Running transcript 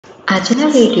આજના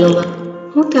વિડીયોમાં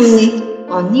હું તમને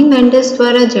કોની મેન્ડેસ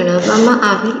દ્વારા જણાવવામાં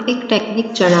આવેલ એક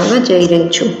ટેકનિક જણાવવા જઈ રહી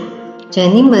છું,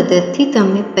 જેની મદદથી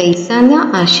તમે પૈસાના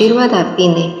આશીર્વાદ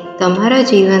આપીને તમારા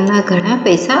જીવનમાં ઘણા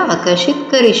પૈસા આકર્ષિત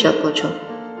કરી શકો છો.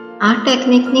 આ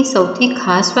ટેકનિકની સૌથી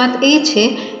ખાસ વાત એ છે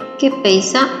કે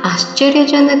પૈસા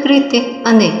આશ્ચર્યજનક રીતે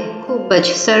અને ખૂબ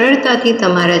જ સરળતાથી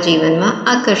તમારા જીવનમાં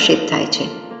આકર્ષિત થાય છે.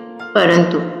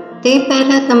 પરંતુ તે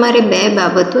પહેલાં તમારે બે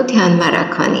બાબતો ધ્યાનમાં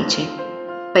રાખવાની છે.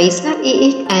 પૈસા એ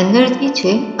એક એનર્જી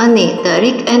છે અને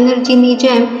દરેક એનર્જીની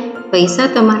જેમ પૈસા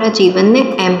તમારા જીવનને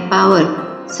એમ્પાવર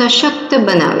સશક્ત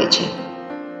બનાવે છે.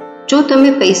 જો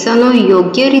તમે પૈસાનો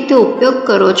યોગ્ય રીતે ઉપયોગ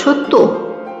કરો છો તો.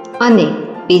 અને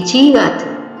બીજી વાત,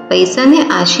 પૈસાને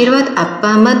આશીર્વાદ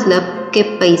આપવા મતલબ કે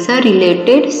પૈસા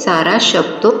રિલેટેડ સારા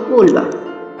શબ્દો બોલવા.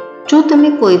 જો તમે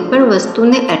કોઈ પણ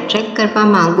વસ્તુને એટ્રેક્ટ કરવા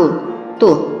માંગો તો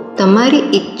તમારી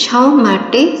ઈચ્છાઓ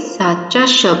માટે સાચા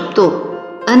શબ્દો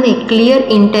અને ક્લિયર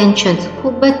ઇન્ટેન્શન્સ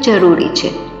ખૂબ જ જરૂરી છે.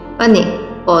 અને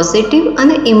પોઝિટિવ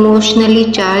અને ઇમોશનલી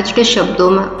ચાર્જડ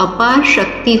શબ્દોમાં અપાર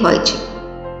શક્તિ હોય છે.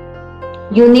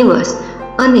 યુનિવર્સ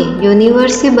અને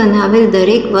યુનિવર્સે બનાવેલ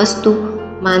દરેક વસ્તુ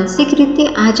માનસિક રીતે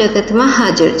આ જગતમાં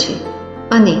હાજર છે.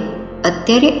 અને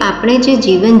અત્યારે આપણે જે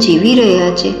જીવન જીવી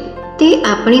રહ્યા છે તે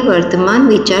આપણી વર્તમાન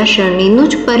વિચારસરણીનું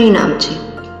જ પરિણામ છે,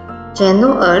 જેનો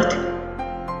અર્થ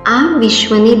આ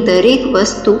વિશ્વની દરેક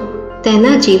વસ્તુ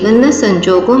તેના જીવનના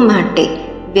સંજોગો માટે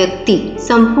વ્યક્તિ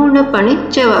સંપૂર્ણપણે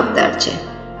જવાબદાર છે.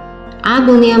 આ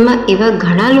દુનિયામાં એવા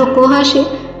ઘણા લોકો હશે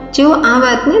જેઓ આ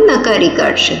વાતને નકારી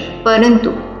કાઢશે,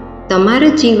 પરંતુ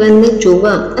તમારા જીવનને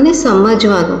જોવા અને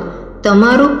સમજવાનો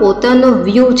તમારો પોતાનો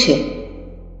વ્યૂ છે.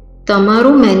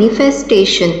 તમારું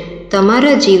મેનિફેસ્ટેશન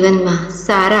તમારા જીવનમાં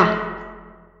સારા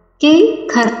કે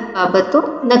ખરાબ બાબતો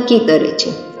નક્કી કરે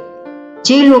છે.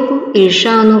 જે લોકો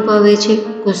ઈર્ષા અનુભવે છે,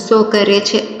 ગુસ્સો કરે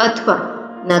છે અથવા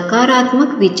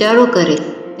નકારાત્મક વિચારો કરે,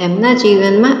 તેમના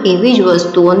જીવનમાં એવી જ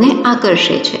વસ્તુઓને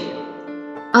આકર્ષે છે.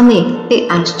 અને તે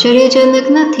આશ્ચર્યજનક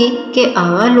નથી કે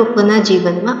આવા લોકોના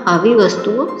જીવનમાં આવી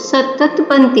વસ્તુઓ સતત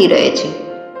બનતી રહે છે.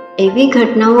 એવી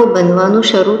ઘટનાઓ બનવાનું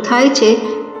શરૂ થાય છે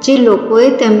જે લોકોએ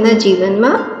તેમના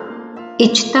જીવનમાં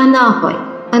ઈચ્છતા ના હોય.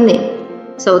 અને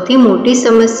સૌથી મોટી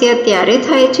સમસ્યા ત્યારે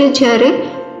થાય છે જ્યારે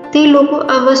તે લોકો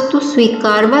આ વસ્તુ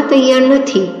સ્વીકારવા તૈયાર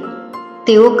નથી.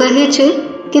 તેઓ કહે છે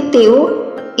કે તેઓ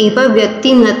એવા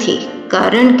વ્યક્તિ નથી,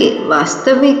 કારણ કે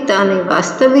વાસ્તવિકતાને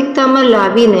વાસ્તવિકતામાં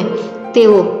લાવીને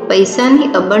તેઓ પૈસાની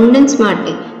અબન્ડન્સ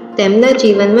માટે તેમના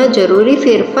જીવનમાં જરૂરી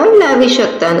ફેરફાર લાવી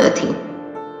શકતા નથી,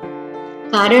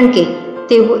 કારણ કે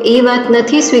તેઓ એ વાત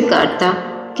નથી સ્વીકારતા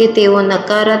કે તેઓ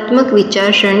નકારાત્મક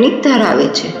વિચારસરણી ધરાવે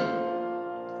છે.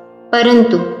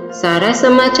 પરંતુ સારા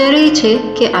સમાચાર એ છે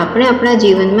કે આપણે આપણા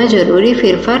જીવનમાં જરૂરી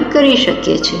ફેરફાર કરી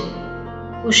શકીએ છીએ.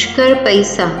 પુષ્કળ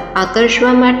પૈસા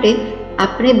આકર્ષવા માટે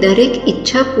આપણે દરેક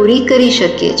ઈચ્છા પૂરી કરી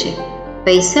શકીએ છીએ.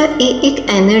 પૈસા એ એક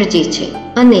એનર્જી છે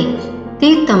અને તે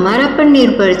તમારા પર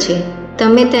નિર્ભર છે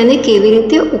તમે તેને કેવી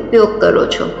રીતે ઉપયોગ કરો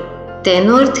છો.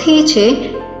 તેનો અર્થ એ છે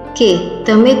કે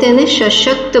તમે તેને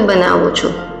સશક્ત બનાવો છો.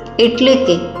 એટલે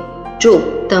કે જો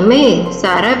તમે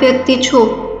સારા વ્યક્તિ છો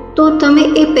તો તમે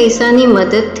એ પૈસાની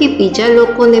મદદથી બીજા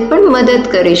લોકોને પણ મદદ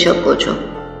કરી શકો છો.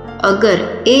 અગર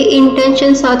એ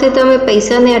ઇન્ટેન્શન સાથે તમે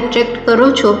પૈસાને એટ્રેક્ટ કરો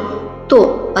છો તો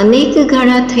અનેક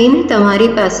ગણા થઈને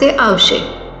તમારી પાસે આવશે.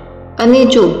 અને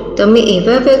જો તમે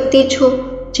એવા વ્યક્તિ છો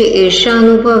જે ઈર્ષા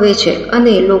અનુભવે છે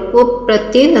અને લોકો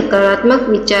પ્રત્યે નકારાત્મક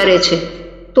વિચારે છે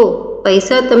તો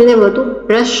પૈસા તમને વધુ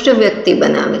ભ્રષ્ટ વ્યક્તિ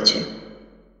બનાવે છે.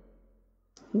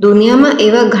 દુનિયામાં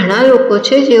એવા ઘણા લોકો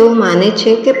છે જેઓ માને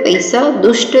છે કે પૈસા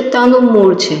દુષ્ટતાનું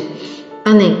મૂળ છે,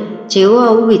 અને જેઓ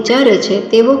આવું વિચારે છે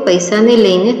તેઓ પૈસાને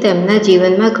લઈને તેમના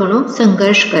જીવનમાં ઘણો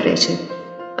સંઘર્ષ કરે છે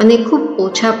અને ખૂબ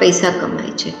ઓછા પૈસા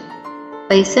કમાય છે.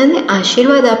 પૈસાને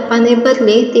આશીર્વાદ આપવાને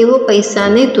બદલે તેઓ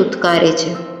પૈસાને ધૂતકારે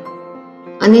છે.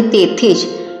 અને તેથી જ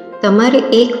તમારે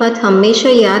એક વાત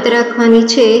હંમેશા યાદ રાખવાની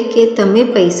છે કે તમે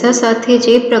પૈસા સાથે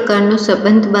જે પ્રકારનો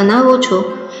સંબંધ બનાવો છો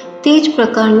તે જ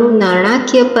પ્રકારનું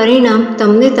નાણાકીય પરિણામ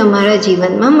તમને તમારા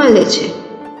જીવનમાં મળે છે.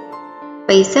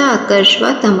 પૈસા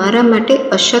આકર્ષવા તમારા માટે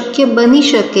અશક્ય બની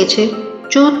શકે છે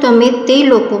જો તમે તે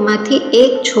લોકોમાંથી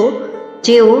એક છો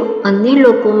જેઓ અન્ય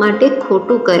લોકો માટે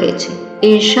ખોટું કરે છે,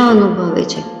 ઈર્ષા અનુભવે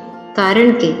છે,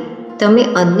 કારણ કે તમે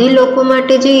અન્ય લોકો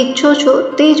માટે જે ઈચ્છો છો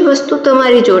તે જ વસ્તુ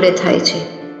તમારી જોડે થાય છે.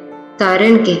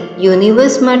 કારણ કે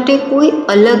યુનિવર્સ માટે કોઈ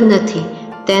અલગ નથી,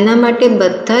 તેના માટે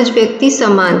બધા જ વ્યક્તિ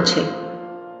સમાન છે.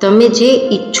 તમે જે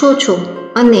ઈચ્છો છો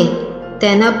અને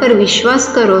તેના પર વિશ્વાસ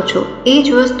કરો છો એ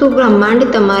જ વસ્તુ બ્રહ્માંડ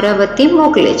તમારા વતી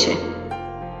મોકલે છે.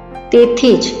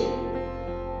 તેથી જ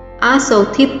આ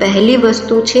સૌથી પહેલી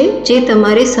વસ્તુ છે જે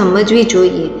તમારે સમજવી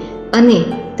જોઈએ અને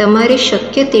તમારે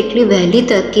શક્ય તેટલી વહેલી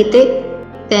તકે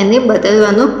તેને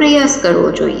બદલવાનો પ્રયાસ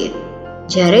કરવો જોઈએ.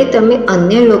 જ્યારે તમે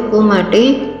અન્ય લોકો માટે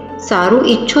સારું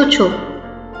ઈચ્છો છો,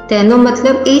 તેનો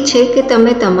મતલબ એ છે કે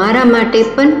તમે તમારા માટે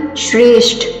પણ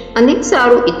શ્રેષ્ઠ અને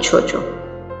સારું ઈચ્છો છો.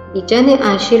 બીજાને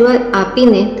આશીર્વાદ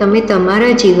આપીને તમે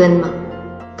તમારા જીવનમાં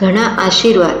ઘણા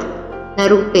આશીર્વાદના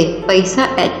રૂપે પૈસા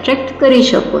એટ્રેક્ટ કરી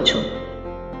શકો છો.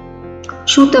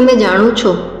 શું તમે જાણો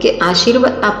છો કે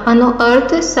આશીર્વાદ આપવાનો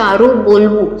અર્થ સારું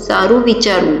બોલવું, સારું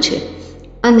વિચારવું છે?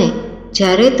 અને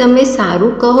જ્યારે તમે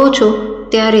સારું કહો છો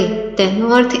ત્યારે તેનો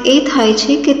અર્થ એ થાય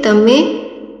છે કે તમે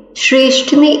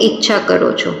શ્રેષ્ઠની ઈચ્છા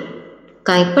કરો છો.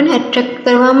 કાંઈ પણ એટ્રેક્ટ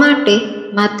કરવા માટે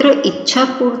માત્ર ઈચ્છા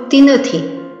પૂરતી નથી.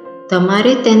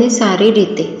 તમારે તેને સારી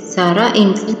રીતે, સારા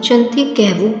ઇન્ટેન્શનથી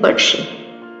કહેવું પડશે.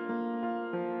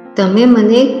 તમે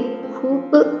મને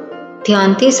ખૂબ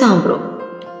ધ્યાનથી સાંભળો.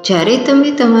 જ્યારે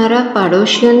તમે તમારા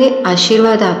પાડોશીઓને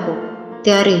આશીર્વાદ આપો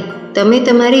ત્યારે તમે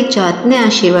તમારી જાતને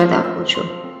આશીર્વાદ આપો છો.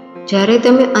 જ્યારે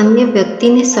તમે અન્ય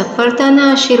વ્યક્તિને સફળતાના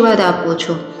આશીર્વાદ આપો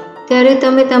છો ત્યારે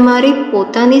તમે તમારી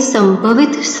પોતાની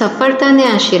સંભવિત સફળતાને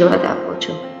આશીર્વાદ આપો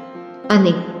છો.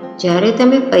 અને જ્યારે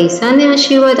તમે પૈસાને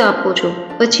આશીર્વાદ આપો છો,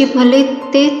 પછી ભલે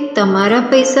તે તમારા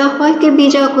પૈસા હોય કે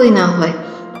બીજા કોઈના હોય,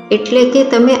 એટલે કે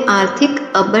તમે આર્થિક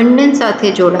અબંડન્સ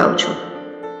સાથે જોડાઓ છો.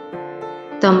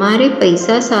 તમારે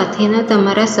પૈસા સાથેના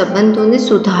તમારા સંબંધોને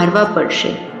સુધારવા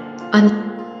પડશે અને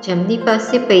જેમની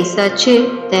પાસે પૈસા છે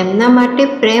તેમના માટે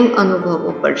પ્રેમ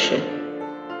અનુભવવો પડશે.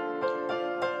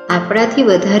 આપણાથી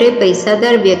વધારે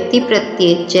પૈસાદાર વ્યક્તિ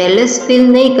પ્રત્યે જેલસ ફીલ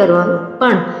નહીં કરવાનું,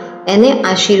 પણ એને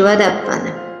આશીર્વાદ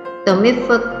આપવાના. તમે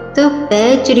ફક્ત બે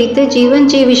જ રીતે જીવન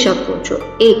જીવી શકો છો,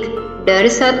 એક ડર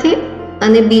સાથે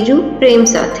અને બીજું પ્રેમ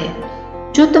સાથે.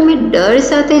 જો તમે ડર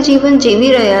સાથે જીવન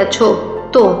જીવી રહ્યા છો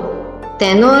તો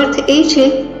તેનો અર્થ એ છે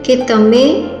કે તમે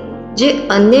જે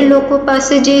અન્ય લોકો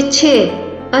પાસે જે છે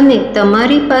અને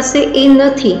તમારી પાસે એ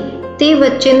નથી તે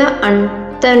વચ્ચેના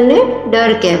અંતરને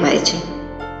ડર કહેવાય છે.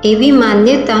 એવી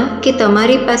માન્યતા કે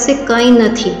તમારી પાસે કંઈ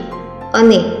નથી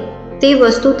અને તે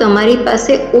વસ્તુ તમારી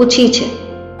પાસે ઓછી છે.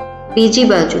 બીજી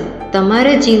બાજુ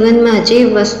તમારા જીવનમાં જે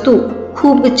વસ્તુ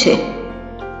ખૂબ છે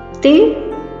તે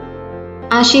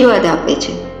આશીર્વાદ આપે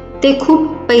છે, તે ખૂબ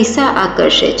પૈસા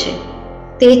આકર્ષે છે.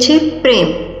 તે છે પ્રેમ.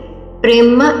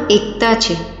 પ્રેમમાં એકતા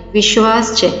છે,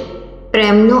 વિશ્વાસ છે.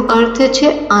 પ્રેમનો અર્થ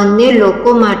છે અન્ય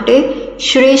લોકો માટે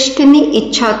શ્રેષ્ઠની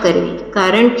ઈચ્છા કરવી.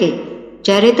 કારણ કે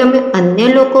જ્યારે તમે અન્ય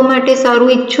લોકો માટે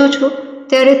સારું ઈચ્છો છો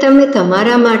ત્યારે તમે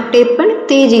તમારા માટે પણ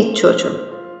તે જ ઈચ્છો છો.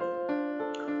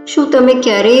 શું તમે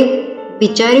ક્યારેય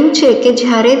વિચાર્યું છે કે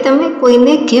જ્યારે તમે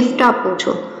કોઈને ગિફ્ટ આપો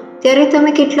છો ત્યારે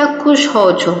તમે કેટલા ખુશ હો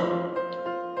છો?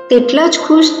 તેટલા જ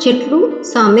ખુશ જેટલું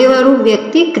સામેવાળું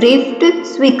વ્યક્તિ ગિફ્ટ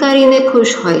સ્વીકારીને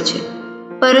ખુશ હોય છે.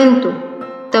 પરંતુ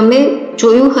તમે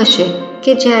જોયું હશે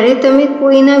કે જ્યારે તમે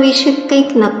કોઈના વિશે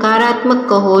કંઈક નકારાત્મક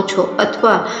કહો છો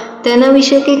અથવા તેના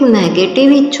વિશે કંઈક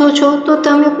નેગેટિવ ઈચ્છો છો તો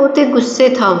તમે પોતે ગુસ્સે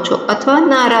થાવ છો અથવા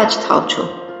નારાજ થાવ છો.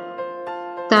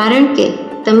 કારણ કે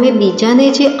તમે બીજાને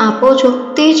જે આપો છો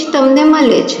તે જ તમને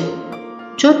મળે છે.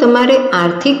 જો તમારે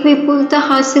આર્થિક વિપુલતા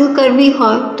હાંસલ કરવી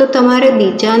હોય તો તમારે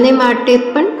બીજાને માટે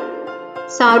પણ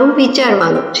સારું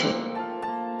વિચારવાનું છે.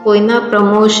 કોઈના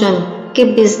પ્રમોશન કે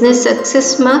બિઝનેસ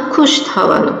સક્સેસમાં ખુશ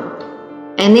થવાનું.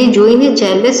 એને જોઈને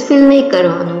જેલસ ફીલ નહીં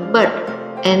કરવાનું, બટ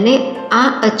એને આ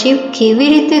અચીવ કેવી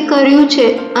રીતે કર્યું છે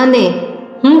અને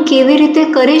હું કેવી રીતે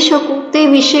કરી શકું તે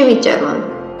વિશે વિચારવાનું.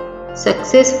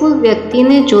 સક્સેસફુલ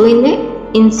વ્યક્તિને જોઈને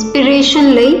ઇન્સ્પિરેશન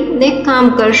લઈને કામ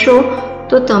કરશો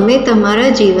તો તમે તમારા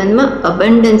જીવનમાં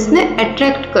અબન્ડન્સને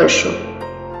એટ્રેક્ટ કરશો.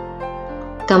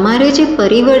 તમારે જે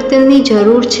પરિવર્તનની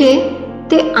જરૂર છે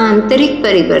તે આંતરિક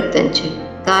પરિવર્તન છે.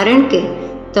 કારણ કે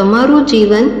તમારું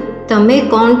જીવન તમે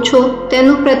કોણ છો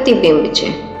તેનું પ્રતિબિંબ છે.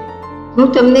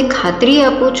 હું તમને ખાતરી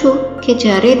આપું છું કે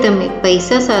જ્યારે તમે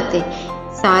પૈસા સાથે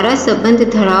સારા સંબંધ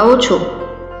ધરાવો છો,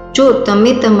 જો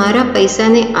તમે તમારા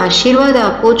પૈસાને આશીર્વાદ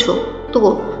આપો છો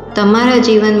તો તમારા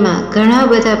જીવનમાં ઘણા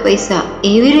બધા પૈસા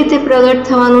એવી રીતે પ્રગટ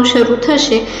થવાનું શરૂ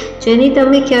થશે જેની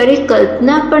તમે ક્યારેય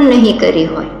કલ્પના પણ નહીં કરી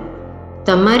હોય.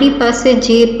 તમારી પાસે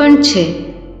જે પણ છે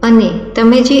અને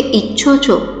તમે જે ઈચ્છો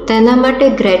છો તેના માટે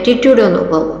ગ્રેટિટ્યૂડ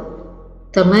અનુભવો.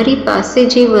 તમારી પાસે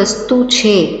જે વસ્તુ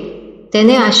છે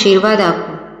તેને આશીર્વાદ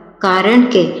આપો. કારણ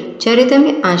કે જ્યારે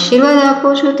તમે આશીર્વાદ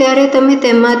આપો છો ત્યારે તમે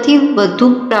તેમાંથી વધુ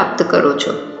પ્રાપ્ત કરો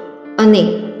છો. અને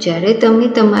જ્યારે તમે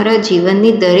તમારા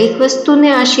જીવનની દરેક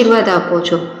વસ્તુને આશીર્વાદ આપો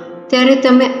છો ત્યારે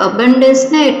તમે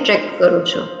અબન્ડન્સને એટ્રેક્ટ કરો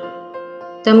છો.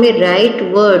 તમે રાઇટ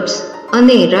વર્ડ્સ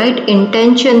અને રાઇટ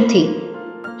ઇન્ટેન્શનથી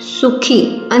સુખી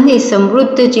અને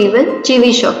સમૃદ્ધ જીવન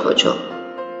જીવી શકો છો.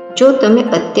 જો તમે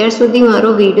અત્યાર સુધી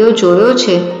મારો વિડીયો જોયો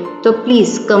છે તો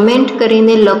પ્લીઝ કમેન્ટ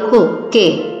કરીને લખો કે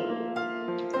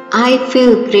I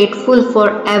feel grateful for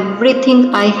everything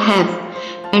I have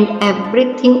and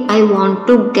everything I want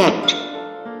to get.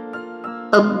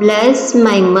 Bless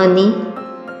my money,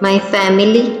 my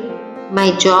family, my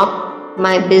job,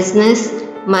 my business,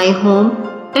 my home,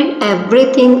 and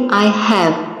everything I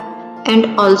have.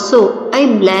 And also I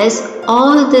bless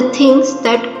all the things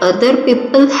that other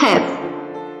people have.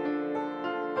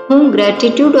 હું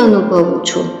gratitude અનુભવું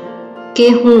છું કે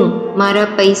હું મારા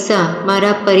પૈસા,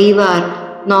 મારા પરિવાર,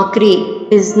 નોકરી,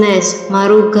 બિઝનેસ,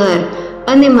 મારું ઘર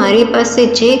અને મારી પાસે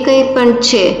જે કંઈ પણ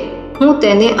છે હું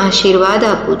તેને આશીર્વાદ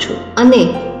આપું છું અને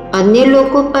અન્ય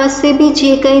લોકો પાસે બી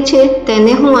જે કંઈ છે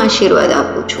તેને હું આશીર્વાદ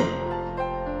આપું છું.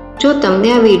 જો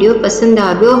તમને આ વિડીયો પસંદ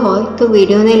આવ્યો હોય તો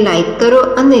વિડીયોને લાઈક કરો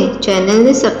અને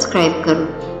ચેનલને સબસ્ક્રાઈબ કરો.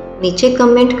 નીચે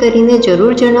કમેન્ટ કરીને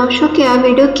જરૂર જણાવશો કે આ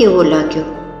વિડીયો કેવો લાગ્યો.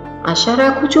 આશા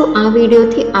રાખું છું આ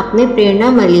વિડીયોથી આપને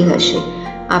પ્રેરણા મળી હશે.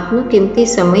 આપનો કિંમતી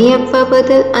સમય આપવા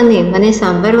બદલ અને મને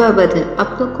સાંભળવા બદલ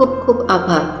આપનો ખૂબ ખૂબ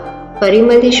આભાર. ફરી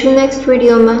મળીશું નેક્સ્ટ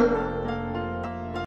વિડીયોમાં.